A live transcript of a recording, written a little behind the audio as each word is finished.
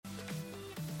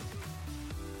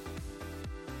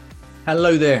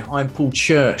Hello there, I'm Paul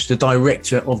Church, the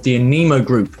director of the Anemo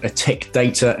Group, a tech,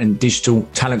 data and digital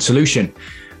talent solution.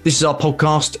 This is our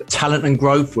podcast, Talent and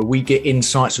Growth, where we get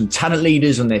insights from talent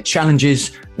leaders on their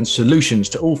challenges and solutions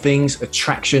to all things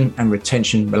attraction and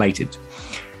retention related.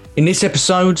 In this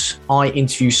episode, I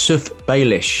interview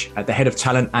Baileche, the head of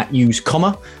talent at Use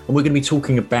Comma, and we're going to be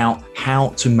talking about how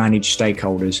to manage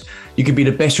stakeholders. You can be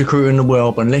the best recruiter in the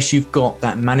world, but unless you've got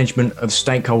that management of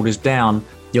stakeholders down,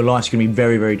 your life's going to be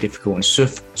very, very difficult. And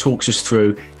Suf talks us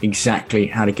through exactly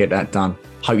how to get that done.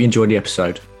 Hope you enjoyed the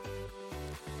episode.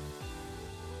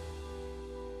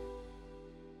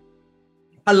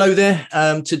 Hello there.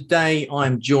 Today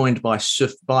I'm joined by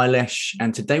Baileche,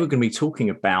 and today we're going to be talking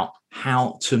about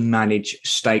how to manage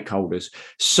stakeholders.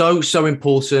 So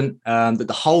important that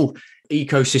the whole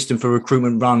ecosystem for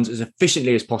recruitment runs as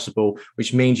efficiently as possible,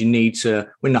 which means you need to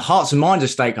win the hearts and minds of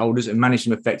stakeholders and manage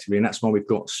them effectively. And that's why we've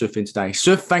got Suf in today.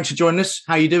 Suf, thanks for joining us.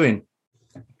 How are you doing?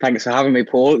 Thanks for having me,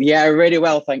 Paul. Yeah, really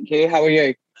well, thank you. How are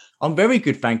you? I'm very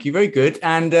good, thank you. Very good.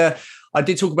 And I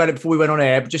did talk about it before we went on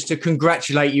air, but just to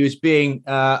congratulate you as being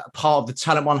part of the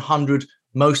Talent 100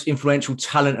 most influential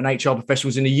talent and HR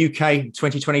professionals in the UK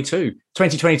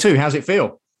 2022. How's it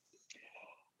feel?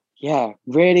 Yeah,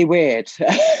 really weird.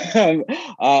 It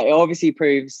obviously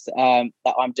proves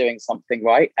that I'm doing something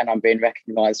right and I'm being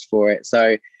recognised for it.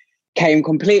 So came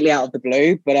completely out of the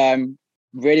blue, but I'm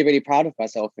really, really proud of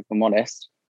myself, if I'm honest.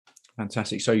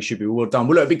 Fantastic. So you should be well done.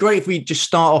 Well, look, it'd be great if we just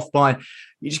start off by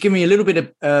you just give me a little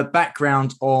bit of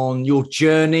background on your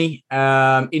journey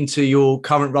into your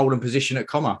current role and position at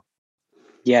Comma.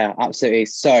 Yeah, absolutely.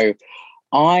 So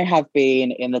I have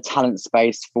been in the talent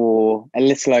space for a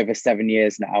little over 7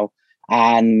 years now,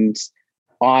 and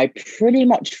I pretty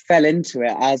much fell into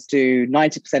it, as do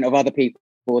 90% of other people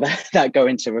that go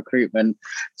into recruitment.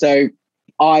 So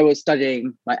I was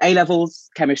studying my A-levels,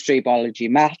 chemistry, biology,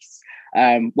 maths,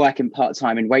 working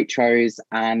part-time in Waitrose,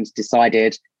 and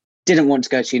decided didn't want to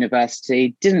go to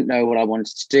university, didn't know what I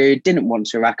wanted to do, didn't want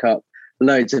to rack up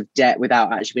loads of debt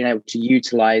without actually being able to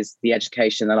utilize the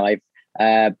education that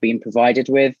I've been provided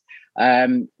with.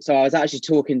 So I was actually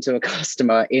talking to a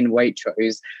customer in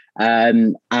Waitrose,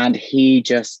 and he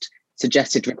just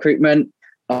suggested recruitment.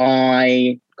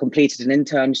 I completed an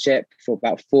internship for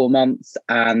about 4 months,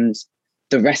 and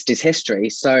the rest is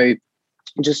history. So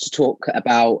just to talk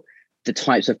about the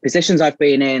types of positions I've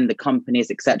been in, the companies,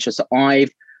 etc. So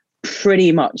I've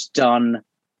pretty much done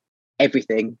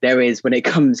everything there is when it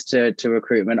comes to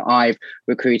recruitment. I've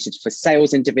recruited for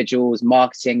sales individuals,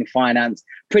 marketing, finance,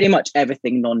 pretty much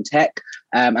everything non-tech.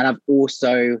 And I've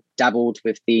also dabbled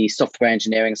with the software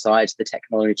engineering side, the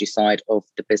technology side of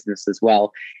the business as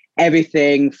well.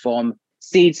 Everything from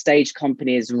seed stage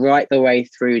companies right the way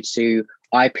through to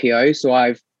IPO. So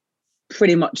I've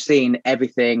pretty much seen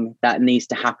everything that needs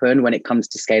to happen when it comes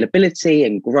to scalability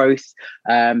and growth,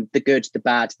 the good, the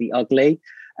bad, the ugly.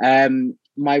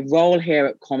 My role here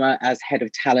at Comma as head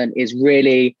of talent is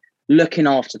really looking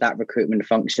after that recruitment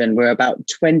function. We're about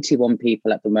 21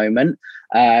 people at the moment.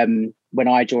 When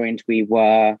I joined, we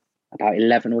were about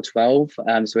 11 or 12.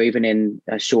 So even in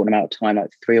a short amount of time,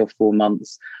 like 3 or 4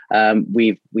 months,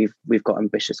 we've got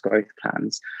ambitious growth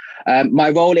plans. My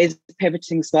role is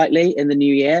pivoting slightly in the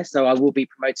new year. So I will be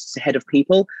promoted to head of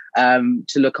people, to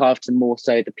look after more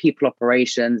so the people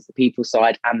operations, the people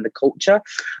side and the culture.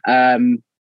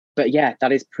 But yeah,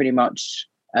 that is pretty much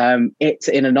it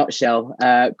in a nutshell.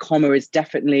 Comma is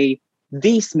definitely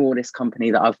the smallest company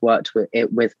that I've worked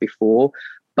with before,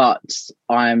 but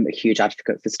I'm a huge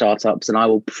advocate for startups, and I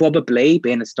will probably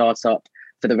be in a startup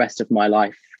for the rest of my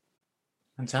life.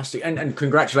 Fantastic. And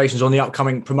congratulations on the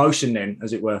upcoming promotion then,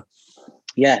 as it were.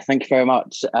 Yeah, thank you very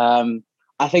much.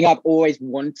 I think I've always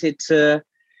wanted to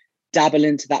dabble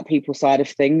into that people side of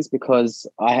things, because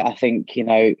I think,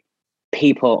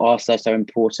 people are so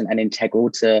important and integral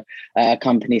to a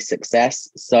company's success.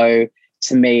 So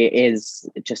to me, it is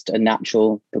just a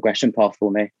natural progression path for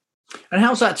me. And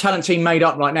how's that talent team made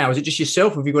up right now? Is it just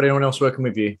yourself, or have you got anyone else working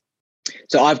with you?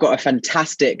 So I've got a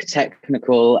fantastic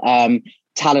technical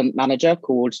talent manager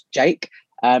called Jake.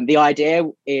 The idea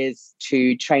is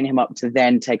to train him up to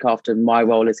then take after my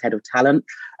role as head of talent.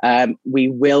 We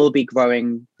will be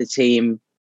growing the team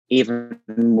even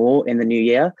more in the new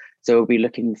year. So we'll be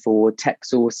looking for tech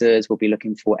sources. We'll be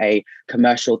looking for a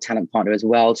commercial talent partner as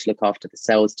well to look after the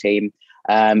sales team.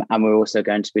 And we're also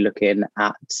going to be looking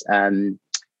at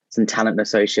some talent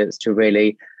associates to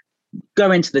really go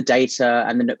into the data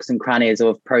and the nooks and crannies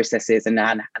of processes and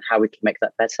how we can make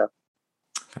that better.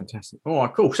 Fantastic. All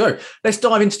right, cool. So let's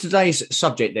dive into today's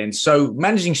subject then. So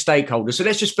managing stakeholders. So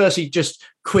let's just firstly just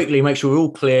quickly make sure we're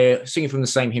all clear, singing from the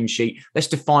same hymn sheet. Let's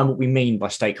define what we mean by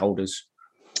stakeholders.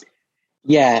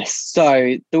 Yes.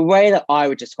 So the way that I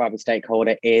would describe a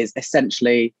stakeholder is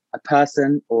essentially a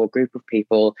person or a group of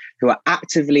people who are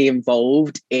actively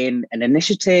involved in an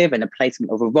initiative and a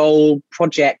placement of a role,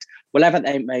 project, whatever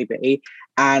they may be,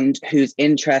 and whose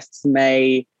interests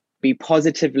may be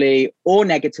positively or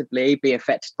negatively be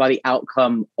affected by the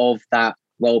outcome of that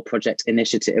role, project,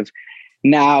 initiative.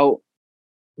 Now,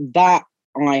 that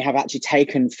I have actually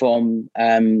taken from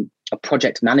a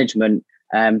project management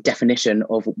definition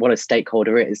of what a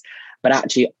stakeholder is. But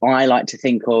actually, I like to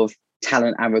think of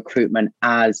talent and recruitment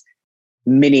as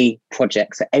mini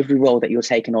projects. So every role that you're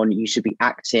taking on, you should be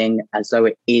acting as though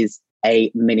it is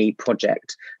a mini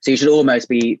project. So you should almost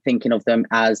be thinking of them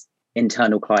as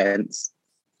internal clients.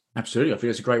 Absolutely. I think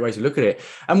that's a great way to look at it.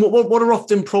 And what are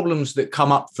often problems that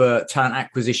come up for talent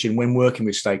acquisition when working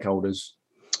with stakeholders?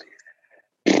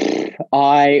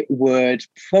 I would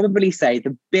probably say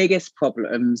the biggest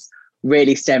problems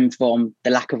really stem from the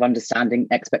lack of understanding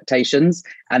expectations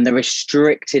and the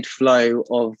restricted flow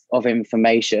of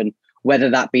information, whether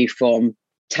that be from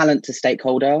talent to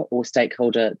stakeholder or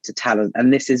stakeholder to talent.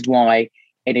 And this is why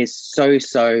it is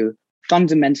so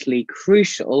fundamentally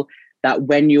crucial that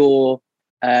when you're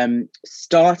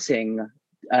starting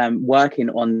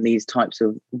working on these types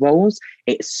of roles,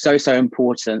 it's so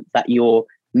important that you're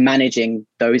managing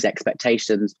those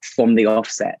expectations from the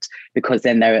offset, because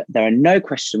then there are no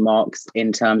question marks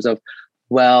in terms of,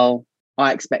 well,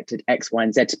 I expected X, Y,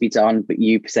 and Z to be done, but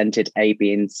you presented A,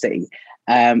 B, and C.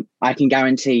 I can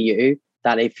guarantee you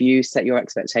that if you set your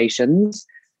expectations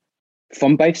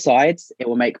from both sides, it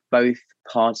will make both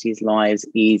parties' lives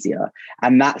easier.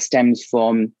 And that stems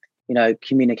from,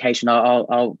 communication.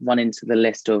 I'll run into the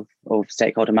list of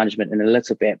stakeholder management in a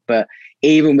little bit, but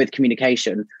even with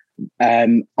communication,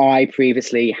 I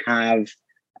previously have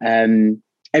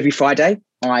every Friday,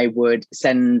 I would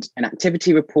send an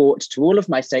activity report to all of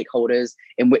my stakeholders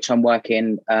in which I'm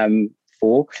working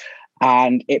for.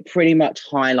 And it pretty much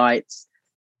highlights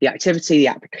the activity, the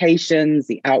applications,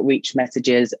 the outreach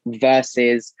messages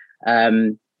versus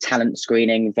talent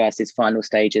screening versus final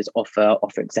stages, offer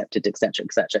accepted, etc.,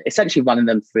 essentially running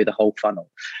them through the whole funnel.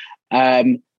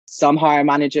 Some hiring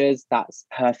managers, that's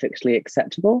perfectly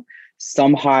acceptable.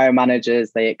 Some hiring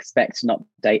managers, they expect an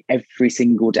update every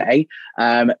single day.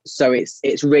 So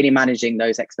it's really managing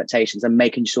those expectations and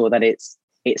making sure that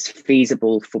it's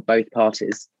feasible for both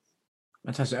parties.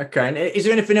 Fantastic. Okay. And is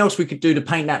there anything else we could do to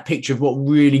paint that picture of what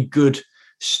really good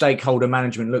stakeholder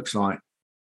management looks like?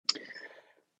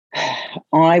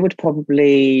 I'd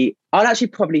actually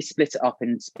probably split it up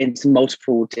into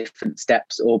multiple different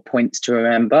steps or points to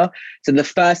remember. So the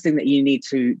first thing that you need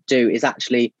to do is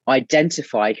actually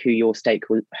identify who your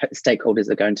stakeholders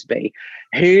are going to be,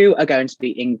 who are going to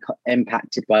be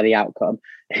impacted by the outcome,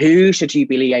 who should you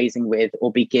be liaising with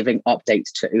or be giving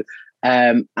updates to,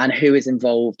 and who is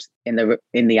involved in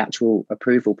the actual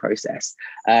approval process.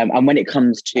 And when it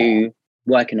comes to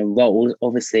working on roles,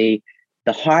 obviously,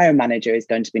 the hiring manager is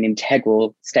going to be an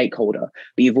integral stakeholder,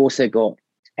 but you've also got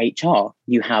HR,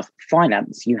 you have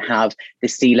finance, you have the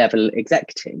C-level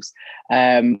executives,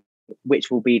 which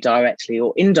will be directly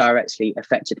or indirectly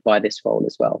affected by this role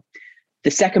as well. The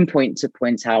second point to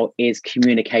point out is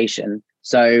communication.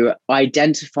 So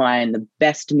identifying the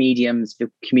best mediums for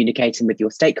communicating with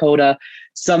your stakeholder.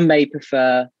 Some may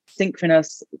prefer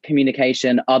synchronous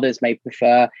communication, others may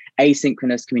prefer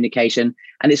asynchronous communication.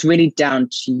 And it's really down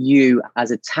to you as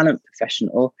a talent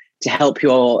professional to help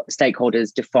your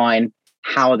stakeholders define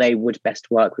how they would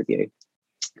best work with you.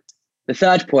 The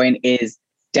third point is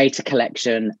data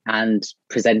collection and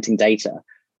presenting data.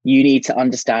 You need to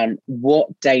understand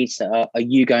what data are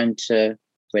you going to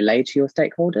relay to your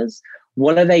stakeholders?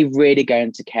 What are they really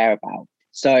going to care about?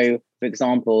 So, for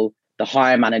example, the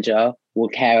hiring manager will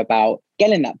care about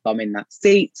getting that bum in that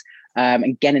seat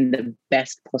and getting the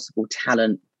best possible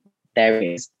talent there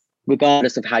is,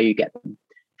 regardless of how you get them.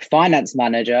 Finance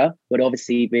manager would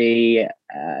obviously be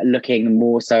looking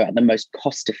more so at the most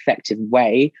cost-effective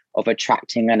way of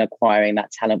attracting and acquiring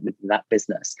that talent within that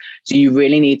business. So you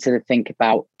really need to think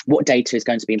about what data is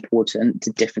going to be important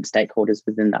to different stakeholders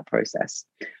within that process.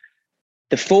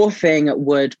 The fourth thing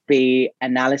would be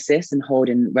analysis and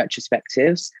holding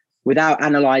retrospectives. Without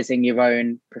analyzing your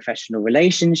own professional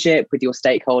relationship with your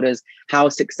stakeholders, how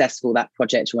successful that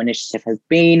project or initiative has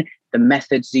been, the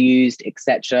methods used,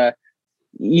 etc.,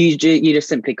 you just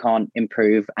simply can't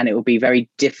improve, and it will be very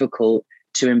difficult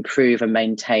to improve and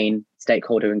maintain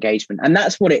stakeholder engagement. And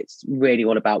that's what it's really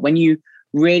all about. When you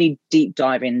really deep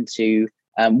dive into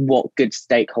what good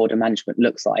stakeholder management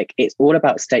looks like. It's all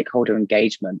about stakeholder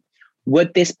engagement.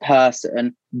 Would this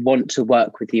person want to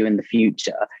work with you in the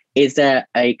future? Is there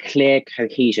a clear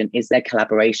cohesion? Is there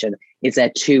collaboration? Is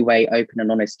there two-way, open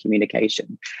and honest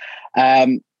communication?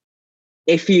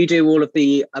 If you do all of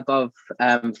the above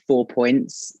 4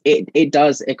 points, it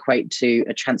does equate to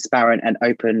a transparent and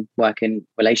open working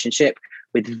relationship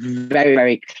with very,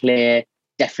 very clear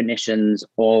definitions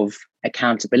of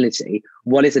accountability.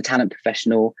 What is a talent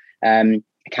professional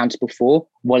accountable for?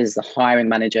 What is the hiring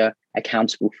manager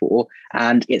accountable for?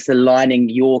 And it's aligning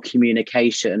your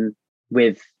communication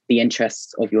with the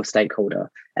interests of your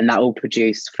stakeholder, and that will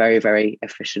produce very, very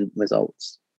efficient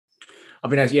results. I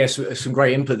mean, yes, some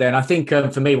great input there. And I think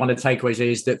for me, one of the takeaways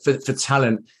is that for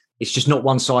talent, it's just not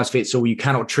one size fits all. You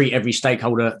cannot treat every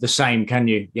stakeholder the same, can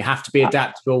you? You have to be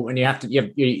adaptable, and you have to.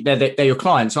 They're your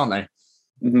clients, aren't they?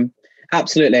 Mm-hmm.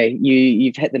 Absolutely.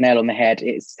 You've hit the nail on the head.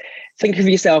 It's think of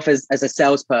yourself as a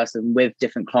salesperson with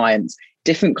different clients.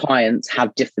 Different clients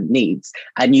have different needs,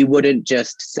 and you wouldn't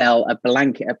just sell a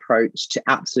blanket approach to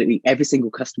absolutely every single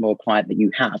customer or client that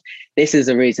you have. This is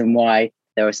a reason why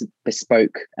there are some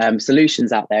bespoke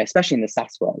solutions out there, especially in the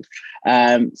SaaS world.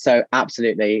 So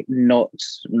absolutely not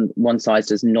one size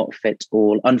does not fit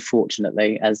all,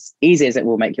 unfortunately, as easy as it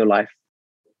will make your life.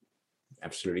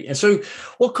 Absolutely. And so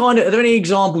are there any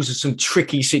examples of some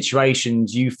tricky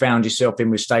situations you found yourself in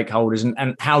with stakeholders,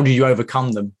 and how did you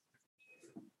overcome them?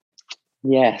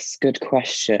 Yes, good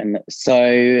question.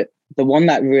 So the one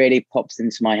that really pops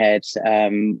into my head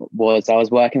was I was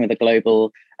working with a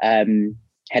global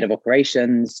head of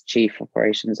operations, chief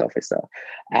operations officer.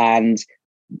 And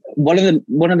one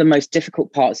of the most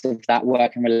difficult parts of that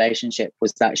working relationship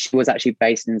was that she was actually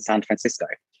based in San Francisco,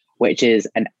 which is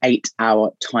an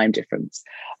 8-hour time difference.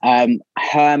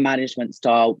 Her management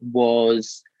style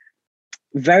was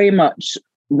very much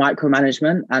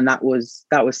micromanagement, and that was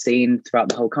seen throughout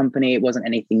the whole company. It wasn't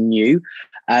anything new,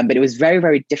 but it was very,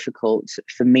 very difficult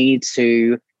for me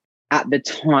to, at the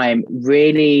time,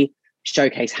 really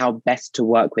showcase how best to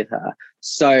work with her.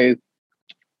 So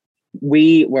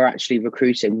we were actually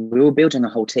recruiting. We were building a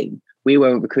whole team. We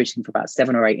were recruiting for about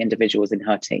 7 or 8 individuals in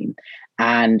her team,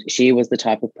 and she was the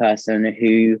type of person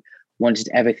who wanted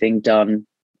everything done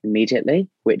immediately,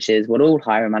 which is what all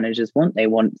hiring managers want. They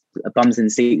want bums in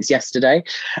seats yesterday.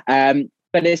 But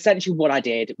essentially what I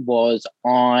did was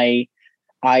I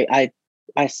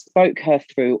spoke her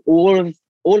through all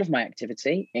of my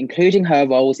activity, including her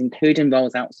roles, including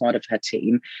roles outside of her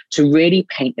team, to really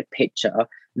paint a picture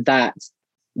that,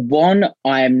 one,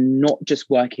 I am not just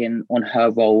working on her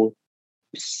role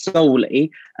solely.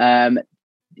 I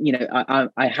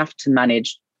have to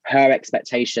manage her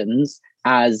expectations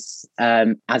as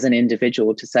an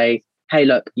individual, to say, hey,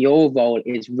 look, your role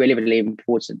is really, really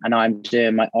important, and I'm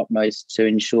doing my utmost to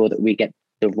ensure that we get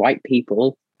the right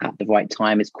people at the right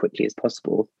time as quickly as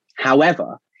possible.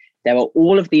 However, there are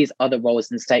all of these other roles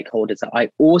and stakeholders that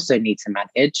I also need to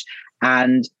manage,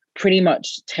 and pretty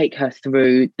much take her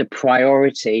through the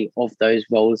priority of those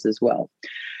roles as well.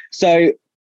 So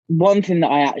one thing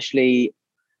that I actually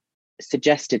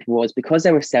suggested was, because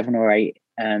there were 7 or 8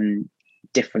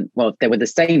 they were the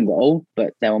same role,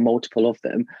 but there were multiple of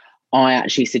them, I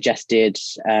actually suggested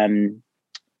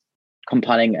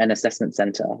compiling an assessment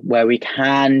center where we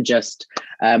can just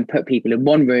put people in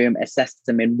one room, assess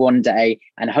them in one day,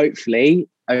 and hopefully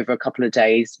over a couple of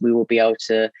days we will be able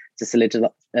to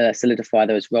solidify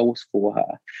those roles for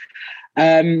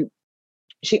her.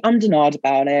 She ummed and ahed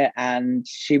about it, and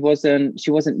she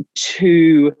wasn't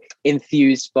too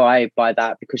enthused by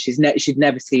that, because she'd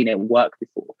never seen it work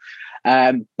before.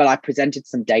 But I presented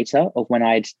some data of when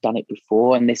I'd done it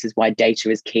before, and this is why data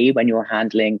is key when you're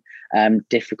handling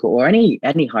difficult, or any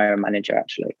hiring manager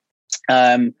actually.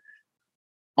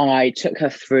 I took her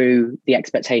through the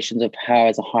expectations of her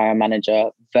as a hiring manager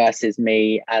versus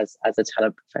me as a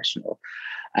talent professional,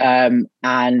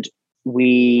 and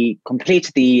we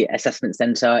completed the assessment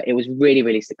center. It was really,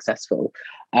 really successful.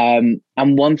 And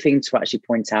one thing to actually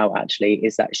point out actually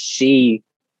is that she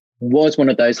was one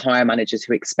of those hire managers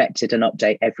who expected an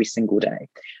update every single day.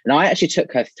 And I actually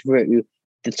took her through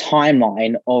the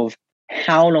timeline of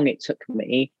how long it took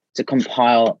me to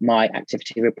compile my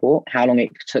activity report, how long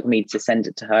it took me to send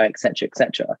it to her, et cetera, et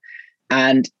cetera.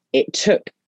 And it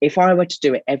took, if I were to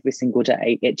do it every single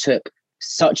day, it took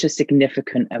such a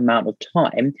significant amount of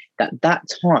time that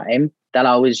time that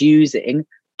I was using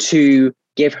to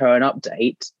give her an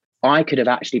update, I could have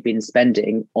actually been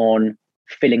spending on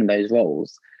filling those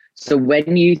roles. So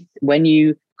when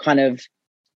you kind of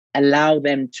allow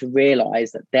them to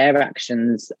realize that their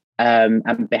actions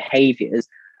and behaviors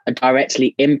are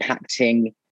directly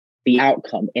impacting the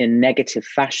outcome in a negative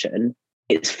fashion,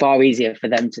 it's far easier for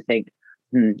them to think,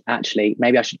 actually,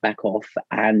 maybe I should back off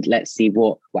and let's see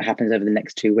what happens over the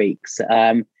next 2 weeks.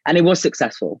 And it was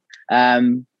successful.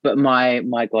 But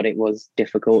my God, it was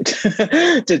difficult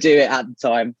to do it at the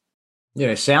time. Yeah,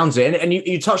 it sounds it. And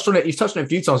you touched on it. You've touched on it a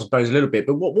few times, I suppose, a little bit.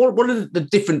 But what are the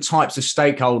different types of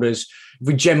stakeholders? If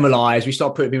we generalize, we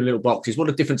start putting people in little boxes. What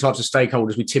are the different types of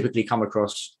stakeholders we typically come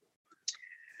across?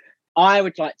 I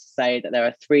would like to say that there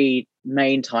are 3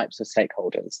 main types of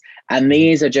stakeholders. And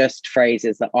these are just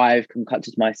phrases that I've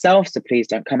concocted myself, so please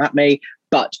don't come at me.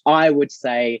 But I would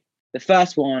say the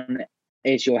first one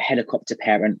is your helicopter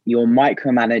parent, your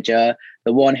micromanager,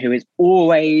 the one who is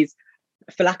always,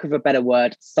 for lack of a better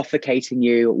word, suffocating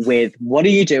you with, what are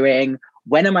you doing?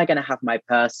 When am I going to have my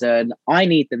person? I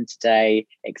need them today,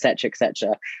 etc.,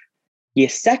 etc. Your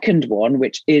second one,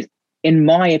 which is, in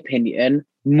my opinion,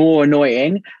 more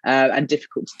annoying and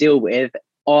difficult to deal with,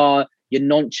 are your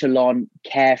nonchalant,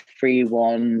 carefree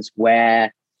ones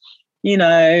where,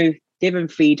 giving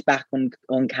feedback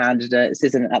on candidates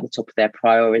isn't at the top of their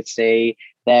priority.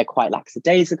 They're quite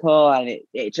lackadaisical, and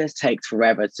it just takes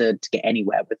forever to get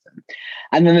anywhere with them.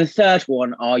 And then the third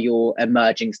one are your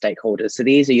emerging stakeholders. So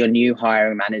these are your new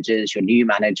hiring managers, your new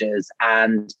managers,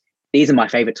 and these are my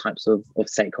favorite types of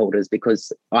stakeholders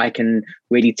because I can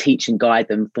really teach and guide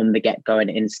them from the get-go and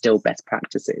instill best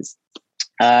practices.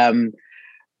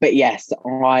 But yes,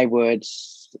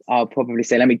 I'll probably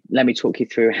say, let me talk you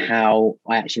through how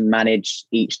I actually manage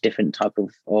each different type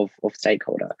of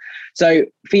stakeholder. So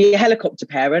for your helicopter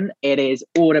parent, it is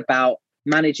all about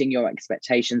managing your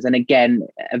expectations. And again,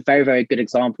 a very, very good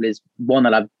example is one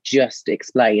that I've just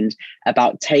explained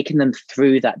about taking them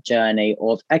through that journey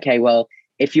of, okay, well,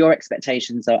 if your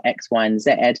expectations are X, Y, and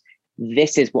Z,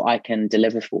 this is what I can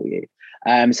deliver for you.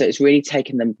 So it's really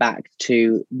taking them back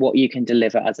to what you can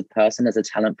deliver as a person, as a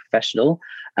talent professional,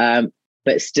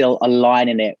 but still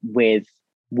aligning it with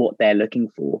what they're looking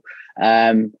for.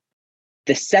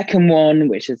 The second one,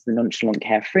 which is the nonchalant,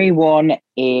 carefree one,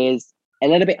 is a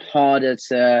little bit harder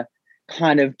to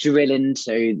kind of drill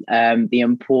into the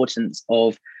importance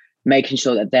of making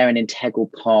sure that they're an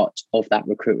integral part of that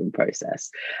recruitment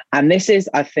process. And this is,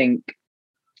 I think,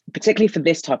 particularly for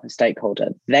this type of stakeholder,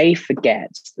 they forget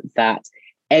that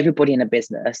everybody in a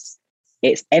business,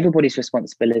 it's everybody's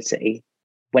responsibility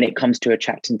when it comes to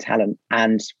attracting talent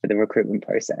and for the recruitment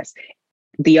process.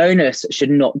 The onus should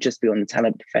not just be on the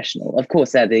talent professional. Of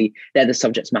course, they're the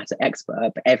subject matter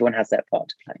expert, but everyone has their part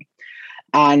to play.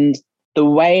 And the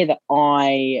way that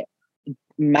I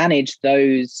manage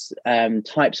those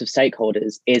types of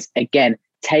stakeholders is, again,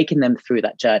 taking them through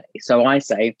that journey. So I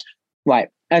say, right,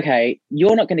 okay,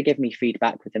 you're not going to give me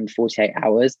feedback within 48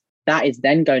 hours. That is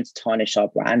then going to tarnish our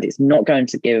brand. It's not going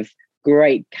to give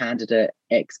great candidate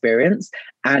experience.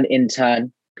 And in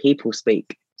turn, people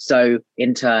speak. So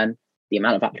in turn, the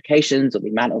amount of applications or the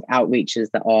amount of outreaches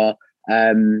that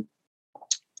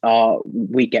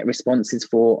we get responses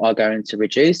for are going to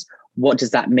reduce. What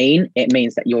does that mean? It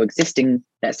means that your existing,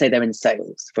 let's say they're in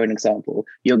sales, for an example,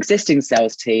 your existing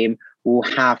sales team will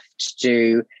have to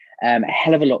do a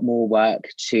hell of a lot more work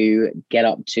to get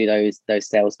up to those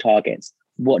sales targets.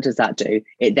 What does that do?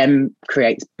 It then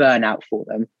creates burnout for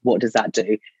them. What does that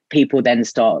do? People then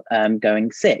start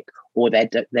going sick, or they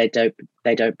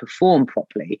don't perform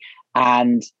properly,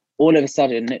 and all of a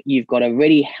sudden you've got a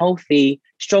really healthy,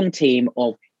 strong team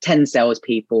of 10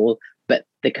 salespeople, but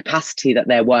the capacity that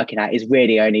they're working at is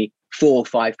really only 4 or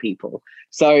 5 people.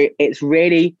 So it's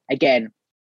really, again,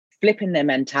 flipping their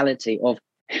mentality of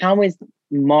how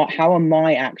are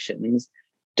my actions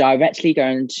directly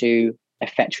going to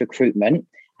affect recruitment,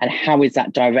 and how is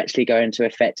that directly going to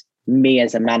affect me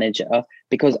as a manager?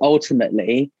 Because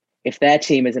ultimately, if their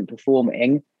team isn't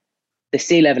performing, the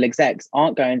C-level execs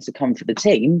aren't going to come for the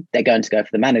team, they're going to go for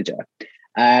the manager.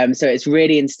 So it's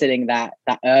really instilling that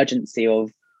urgency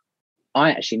of,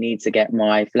 I actually need to get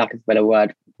my, for lack of a better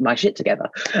word, my shit together.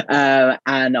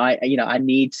 And I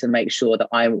need to make sure that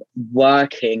I'm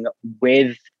working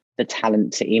with the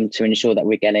talent team to ensure that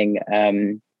we're getting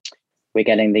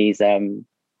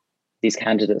these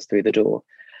candidates through the door.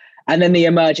 And then the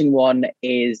emerging one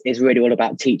is really all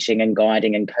about teaching and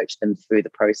guiding and coaching them through the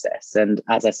process. And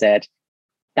as I said,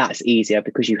 that's easier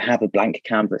because you have a blank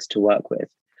canvas to work with.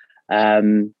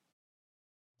 That's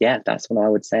what I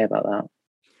would say about that.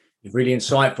 Really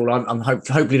insightful.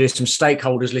 Hopefully there's some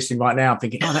stakeholders listening right now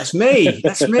thinking, oh, that's me.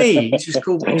 He's just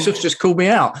called me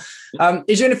out.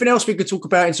 Is there anything else we could talk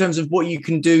about in terms of what you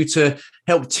can do to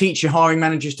help teach your hiring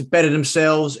managers to better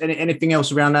themselves? Anything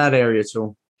else around that area at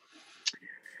all?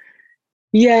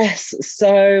 Yes.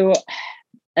 So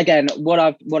again, what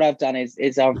I've done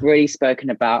is I've really spoken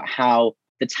about how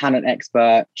the talent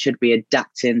expert should be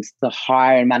adapting to the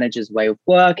hiring manager's way of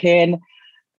working,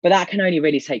 but that can only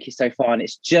really take you so far, and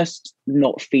it's just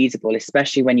not feasible,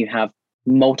 especially when you have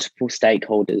multiple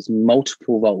stakeholders,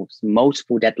 multiple roles,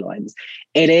 multiple deadlines.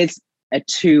 It is a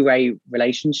two-way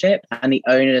relationship, and the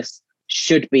onus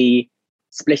should be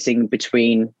splitting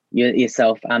between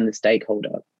yourself and the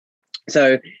stakeholder.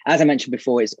 So, as I mentioned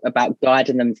before, it's about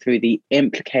guiding them through the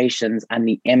implications and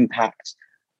the impact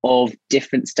of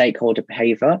different stakeholder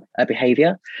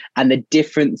behavior and the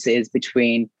differences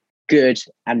between good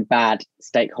and bad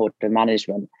stakeholder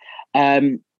management.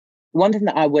 One thing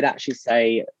that I would actually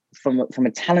say from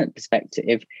a talent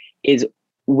perspective is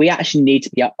we actually need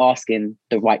to be asking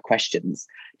the right questions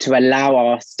to allow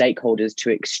our stakeholders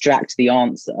to extract the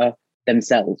answer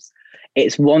themselves.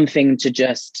 It's one thing to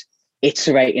just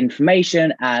iterate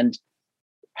information and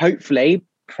hopefully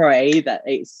pray that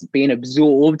it's being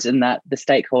absorbed and that the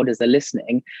stakeholders are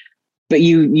listening, but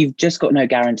you've just got no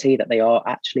guarantee that they are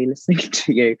actually listening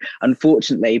to you,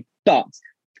 unfortunately. But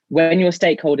when your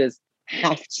stakeholders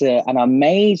have to and are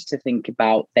made to think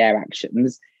about their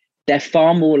actions, they're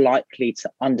far more likely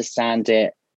to understand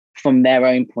it from their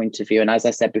own point of view. And as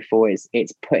I said before,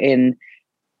 it's putting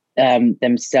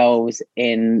themselves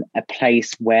in a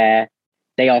place where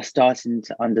they are starting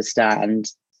to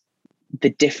understand the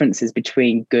differences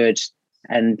between good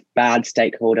and bad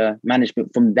stakeholder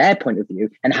management from their point of view,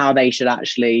 and how they should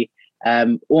actually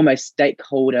almost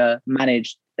stakeholder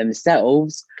manage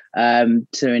themselves to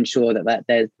ensure that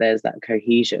there's that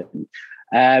cohesion.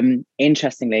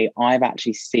 Interestingly, I've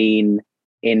actually seen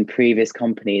in previous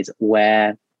companies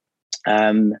where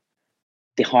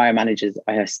the hire managers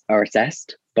are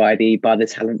assessed by the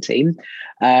talent team.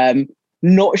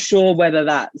 Not sure whether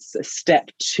that's a step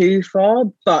too far,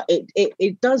 but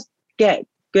it does get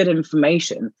good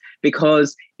information,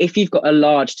 because if you've got a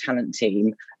large talent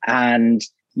team and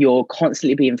you're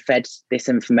constantly being fed this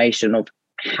information of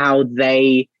how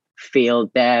they feel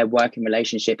their working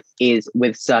relationship is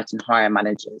with certain hire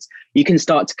managers, you can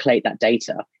start to collate that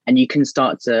data, and you can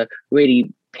start to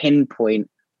really pinpoint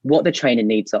what the training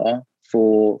needs are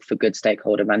for good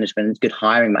stakeholder management, good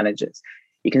hiring managers.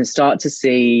 You can start to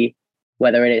see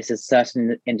whether it is a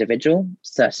certain individual,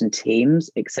 certain teams,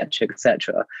 etc.,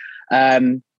 etc.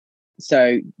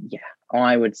 So yeah,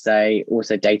 I would say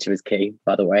also data is key,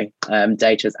 by the way.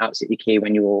 Data is absolutely key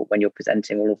when you're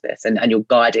presenting all of this, and you're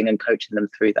guiding and coaching them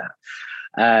through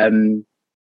that.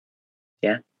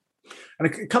 Yeah. And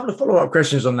a couple of follow-up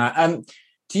questions on that.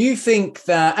 Do you think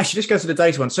that, actually, let's go to the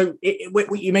data one. So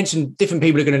you mentioned different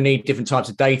people are going to need different types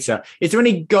of data. Is there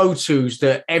any go-tos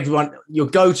that your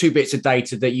go-to bits of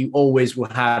data that you always will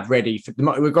have ready,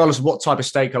 regardless of what type of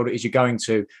stakeholder it is you're going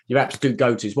to, your absolute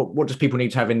go-tos? What does people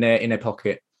need to have in their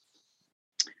pocket?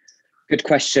 Good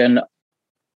question.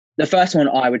 The first one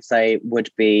I would say would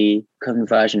be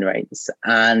conversion rates.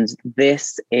 And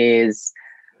this is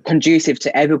conducive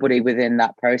to everybody within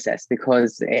that process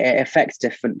because it affects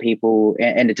different people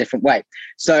in a different way.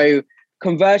 So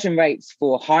conversion rates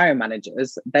for hiring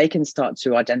managers, they can start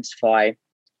to identify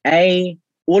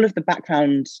all of the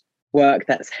background work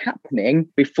that's happening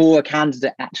before a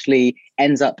candidate actually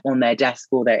ends up on their desk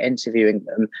or they're interviewing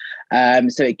them.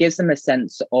 So it gives them a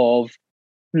sense of,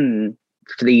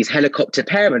 for these helicopter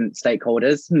parent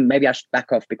stakeholders, maybe I should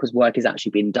back off because work is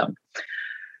actually being done.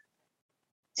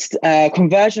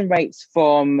 Conversion rates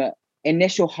from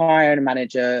initial hiring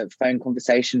manager phone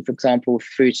conversation, for example,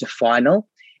 through to final,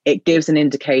 it gives an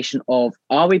indication of,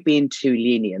 are we being too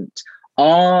lenient?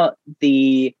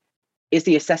 Is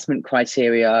the assessment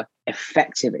criteria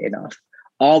effective enough?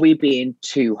 Are we being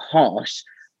too harsh?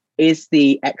 Is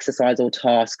the exercise or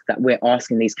task that we're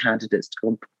asking these candidates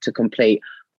to complete,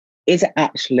 is it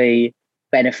actually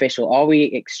beneficial? Are we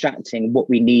extracting what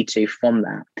we need to from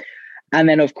that? And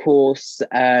then, of course,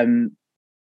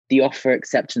 the offer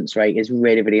acceptance rate is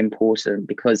really, really important,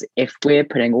 because if we're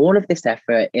putting all of this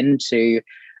effort into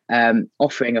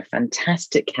offering a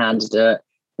fantastic candidate,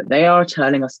 but they are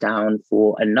turning us down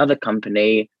for another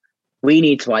company, we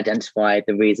need to identify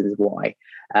the reasons why.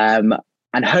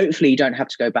 And hopefully you don't have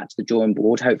to go back to the drawing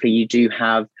board. Hopefully you do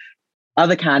have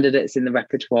other candidates in the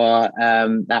repertoire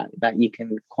that you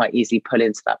can quite easily pull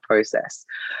into that process.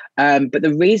 But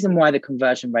the reason why the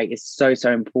conversion rate is so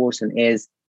important is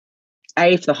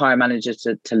A, for the hiring manager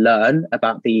to learn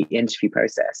about the interview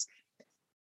process,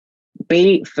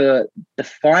 B, for the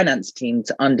finance team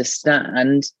to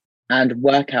understand and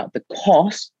work out the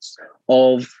costs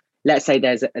of, let's say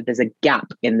there's a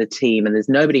gap in the team and there's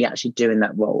nobody actually doing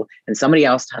that role and somebody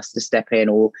else has to step in,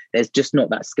 or there's just not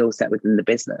that skill set within the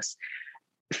business.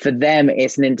 for them,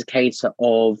 it's an indicator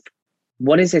of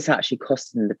what is this actually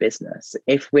costing the business?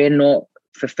 If we're not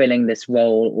fulfilling this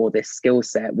role or this skill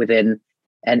set within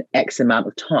an X amount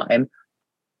of time,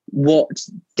 what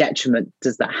detriment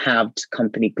does that have to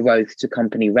company growth, to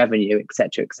company revenue, et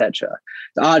cetera, et cetera?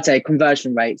 So I'd say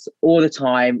conversion rates all the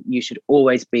time. You should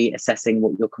always be assessing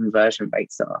what your conversion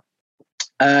rates are.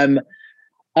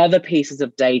 Other pieces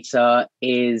of data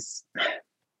is,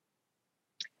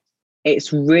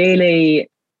 it's really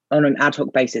on an ad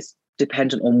hoc basis,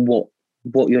 dependent on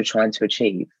what you're trying to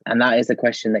achieve. And that is the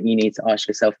question that you need to ask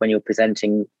yourself when you're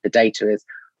presenting the data is,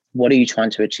 what are you trying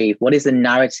to achieve? What is the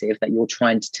narrative that you're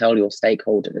trying to tell your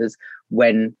stakeholders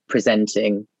when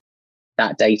presenting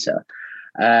that data?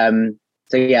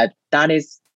 So yeah, that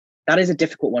is a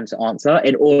difficult one to answer,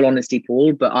 in all honesty,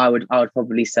 Paul. But I would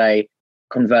probably say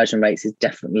conversion rates is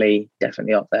definitely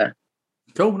up there.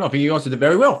 Cool. No, I think you answered it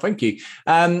very well. Thank you.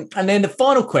 And then the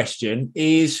final question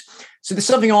is, so there's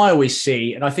something I always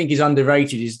see, and I think is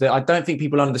underrated, is that I don't think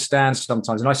people understand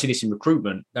sometimes, and I see this in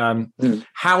recruitment,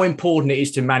 how important it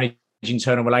is to manage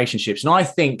internal relationships. And I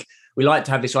think we like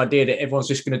to have this idea that everyone's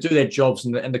just going to do their jobs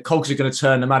and the cogs are going to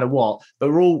turn no matter what.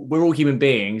 But we're all human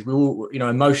beings. We're all,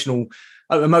 emotional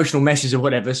messes or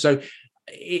whatever. So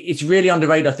it's really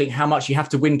underrated, I think, how much you have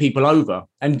to win people over.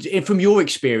 And from your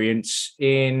experience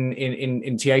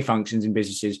in TA functions in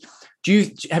businesses, do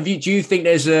you think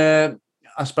there's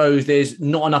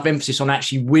not enough emphasis on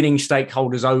actually winning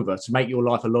stakeholders over to make your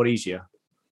life a lot easier?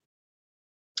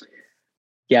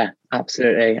 Yeah,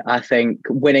 absolutely. I think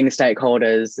winning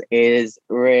stakeholders is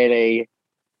really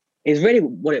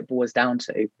what it boils down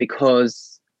to,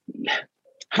 because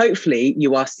hopefully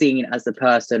you are seen as the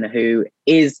person who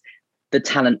is the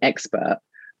talent expert.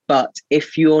 But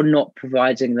if you're not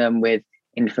providing them with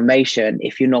information,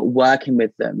 if you're not working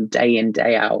with them day in,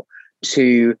 day out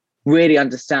to really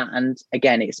understand,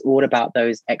 again, it's all about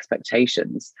those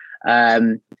expectations.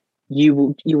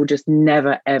 You will just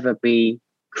never, ever be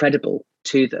credible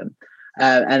to them.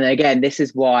 And again, this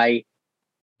is why,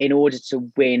 in order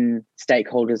to win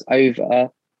stakeholders over,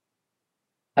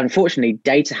 unfortunately,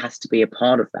 data has to be a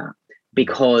part of that,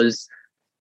 because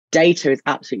data is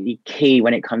absolutely key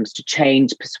when it comes to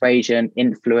change, persuasion,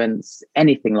 influence,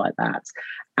 anything like that.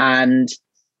 And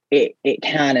it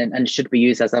can and should be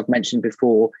used, as I've mentioned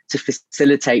before, to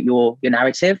facilitate your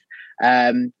narrative.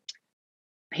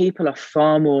 People are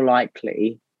far more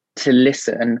likely to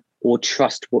listen or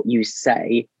trust what you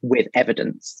say with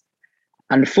evidence.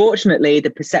 Unfortunately, the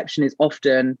perception is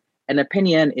often an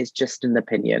opinion is just an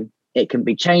opinion. It can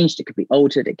be changed, it could be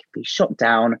altered, it could be shot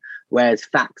down, whereas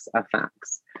facts are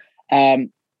facts.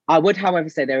 I would, however,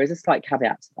 say there is a slight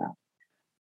caveat to that.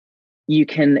 You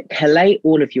can collate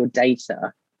all of your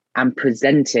data and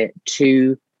present it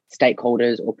to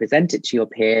stakeholders or present it to your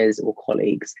peers or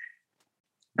colleagues.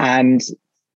 And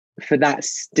for that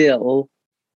still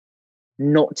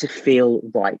not to feel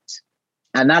right.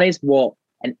 And that is what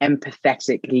an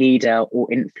empathetic leader or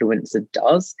influencer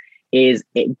does, is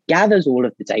it gathers all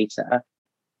of the data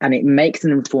and it makes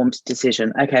an informed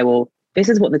decision. Okay, well, this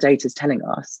is what the data is telling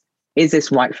us. Is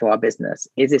this right for our business?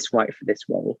 Is this right for this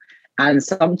role? And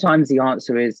sometimes the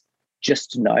answer is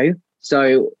just no.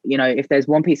 So, if there's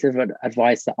one piece of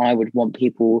advice that I would want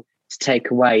people to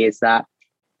take away, is that,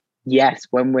 yes,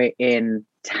 when we're in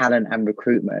talent and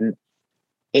recruitment,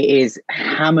 it is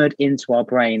hammered into our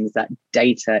brains that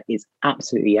data is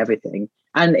absolutely everything.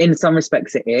 And in some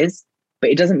respects it is,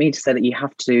 but it doesn't mean to say that you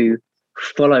have to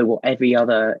follow what every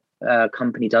other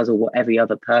company does or what every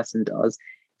other person does.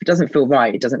 If it doesn't feel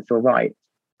right, it doesn't feel right.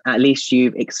 At least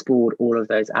you've explored all of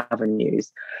those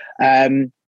avenues.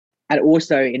 And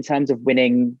also, in terms of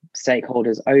winning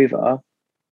stakeholders over,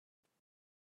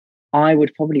 I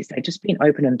would probably say just being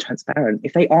open and transparent.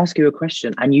 If they ask you a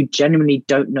question and you genuinely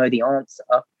don't know the answer,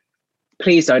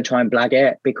 please don't try and blag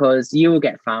it, because you will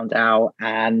get found out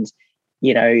and,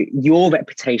 your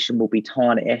reputation will be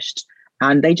tarnished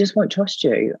and they just won't trust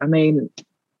you. I mean,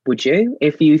 would you,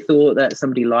 if you thought that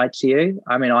somebody lied to you?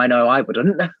 I mean, I know I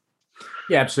wouldn't.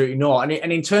 Yeah, absolutely not.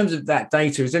 And in terms of that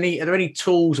data, are there any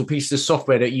tools or pieces of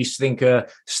software that you think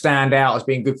stand out as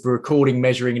being good for recording,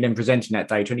 measuring, and then presenting that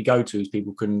data? Any go-tos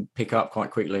people can pick up quite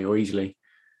quickly or easily?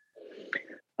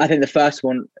 I think the first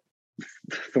one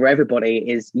for everybody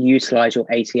is utilize your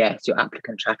ATS, your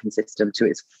applicant tracking system, to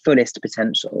its fullest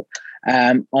potential.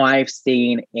 I've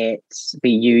seen it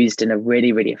be used in a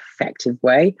really, really effective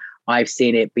way. I've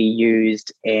seen it be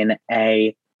used in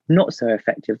a not so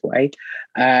effective way.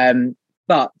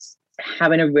 But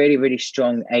having a really, really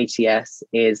strong ATS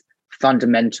is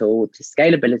fundamental to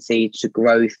scalability, to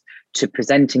growth, to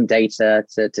presenting data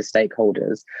to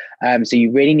stakeholders. So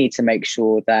you really need to make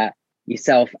sure that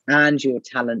yourself and your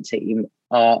talent team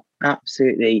are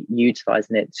absolutely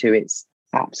utilizing it to its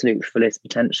absolute fullest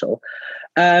potential.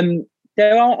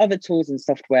 There are other tools and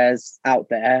softwares out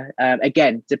there,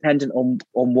 again, dependent on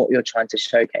what you're trying to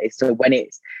showcase. So when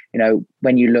it's,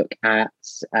 when you look at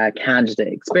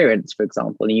candidate experience, for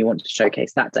example, and you want to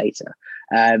showcase that data,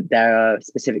 there are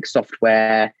specific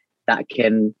software that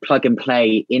can plug and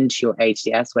play into your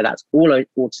ATS, where that's all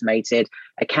automated.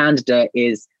 A candidate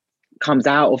comes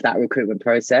out of that recruitment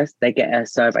process, they get a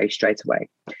survey straight away.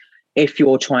 If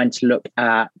you're trying to look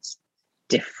at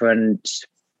different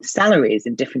salaries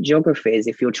in different geographies,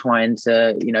 if you're trying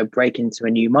to break into a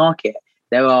new market,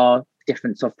 there are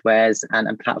different softwares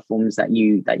and platforms that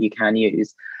you can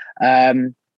use.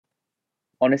 Honestly,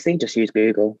 just use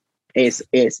Google.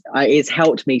 It's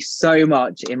helped me so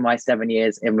much in my 7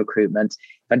 years in recruitment.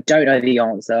 If I don't know the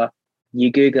answer,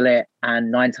 you Google it, and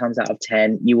 9 times out of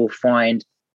 10 you will find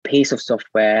a piece of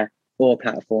software or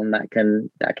platform that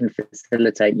can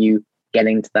facilitate you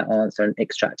getting to that answer and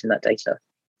extracting that data.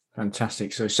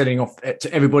 Fantastic. So sending off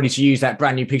to everybody to use that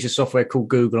brand new piece of software called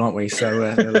Google, aren't we?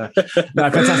 So no,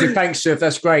 fantastic. Thanks, Surf.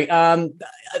 That's great.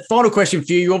 Final question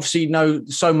for you. You obviously know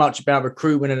so much about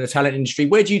recruitment and the talent industry.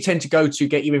 Where do you tend to go to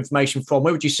get your information from?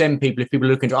 Where would you send people if people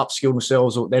are looking to upskill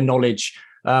themselves or their knowledge?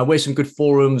 Where's some good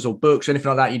forums or books or anything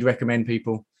like that you'd recommend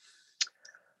people?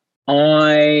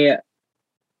 I'm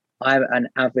an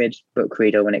avid book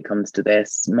reader when it comes to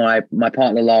this. My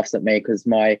partner laughs at me because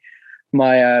my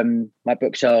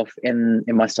bookshelf in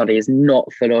my study is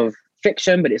not full of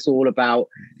fiction, but it's all about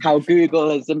how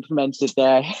Google has implemented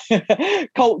their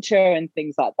culture and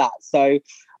things like that. So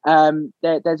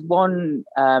there's one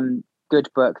good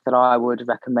book that I would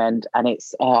recommend, and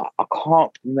it's I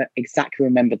can't exactly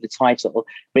remember the title,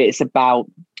 but it's about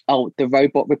the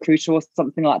robot recruiter or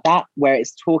something like that, where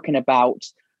it's talking about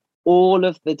all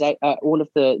of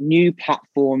the new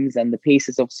platforms and the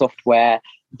pieces of software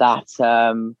that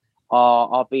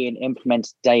are being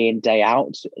implemented day in, day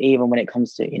out, even when it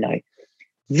comes to,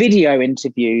 video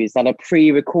interviews that are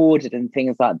pre-recorded and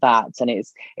things like that. And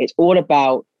it's all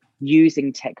about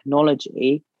using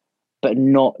technology, but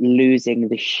not losing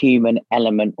the human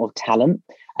element of talent.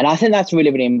 And I think that's really,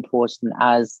 really important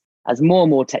as more and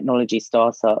more technology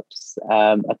startups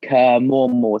occur, more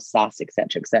and more SaaS, et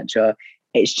cetera.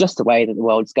 It's just the way that the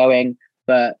world's going.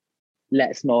 But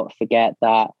let's not forget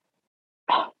that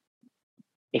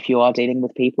if you are dealing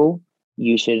with people,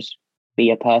 you should be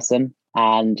a person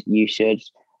and you should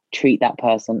treat that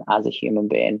person as a human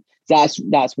being. So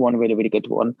that's one really, really good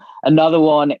one. Another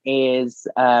one is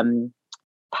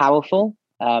Powerful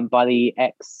by the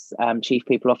ex-chief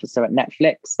people officer at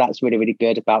Netflix. That's really, really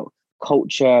good about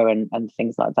culture and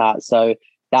things like that. So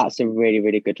that's a really,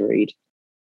 really good read.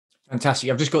 Fantastic.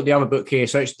 I've just got the other book here.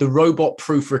 So it's The Robot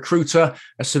Proof Recruiter,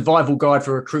 a survival guide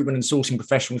for recruitment and sourcing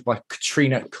professionals by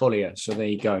Katrina Collier. So there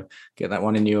you go. Get that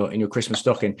one in your Christmas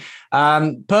stocking.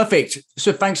 Perfect.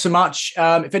 So thanks so much.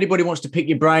 If anybody wants to pick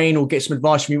your brain or get some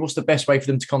advice from you, what's the best way for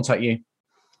them to contact you?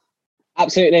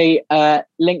 Absolutely.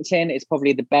 LinkedIn is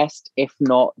probably the best. If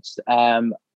not,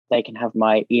 they can have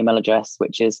my email address,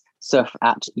 which is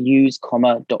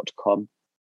surf@usecomma.com.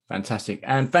 Fantastic.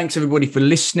 And thanks everybody for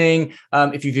listening.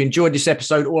 If you've enjoyed this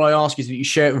episode, all I ask is that you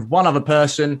share it with one other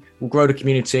person. We'll grow the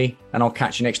community, and I'll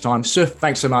catch you next time. Surf,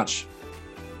 thanks so much.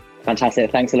 Fantastic.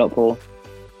 Thanks a lot, Paul.